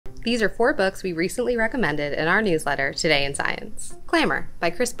These are 4 books we recently recommended in our newsletter, Today in Science. Clamor by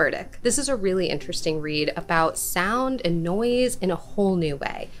Berdik. This is a really interesting read about sound and noise in a whole new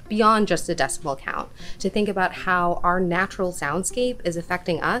way, beyond just a decimal count, to think about how our natural soundscape is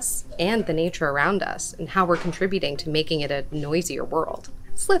affecting us and the nature around us, and how we're contributing to making it a noisier world.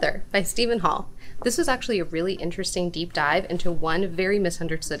 Slither by Stephen Hall. This was actually a really interesting deep dive into one very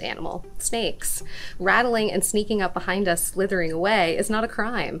misunderstood animal, snakes. Rattling and sneaking up behind us, slithering away, is not a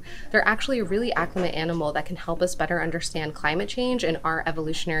crime. They're actually a really acclimate animal that can help us better understand climate change and our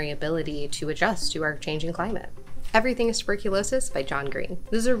evolutionary ability to adjust to our changing climate. Everything is Tuberculosis by John Green.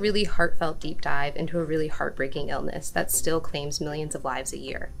 This is a really heartfelt deep dive into a really heartbreaking illness that still claims millions of lives a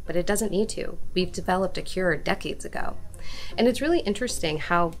year. But it doesn't need to. We've developed a cure decades ago. And it's really interesting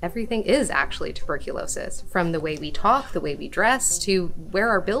how everything is actually tuberculosis, from the way we talk, the way we dress, to where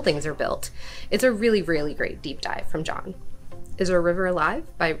our buildings are built. It's a really, really great deep dive from John. Is a river alive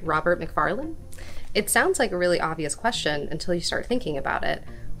by Robert Macfarlane? It sounds like a really obvious question until you start thinking about it.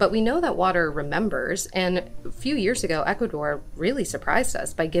 But we know that water remembers, and a few years ago, Ecuador really surprised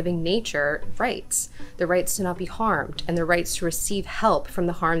us by giving nature rights. The rights to not be harmed, and the rights to receive help from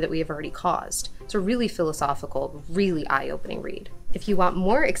the harm that we have already caused. It's a really philosophical, really eye-opening read. If you want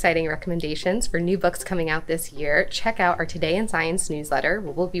more exciting recommendations for new books coming out this year, check out our Today in Science newsletter,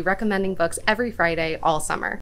 where we'll be recommending books every Friday all summer.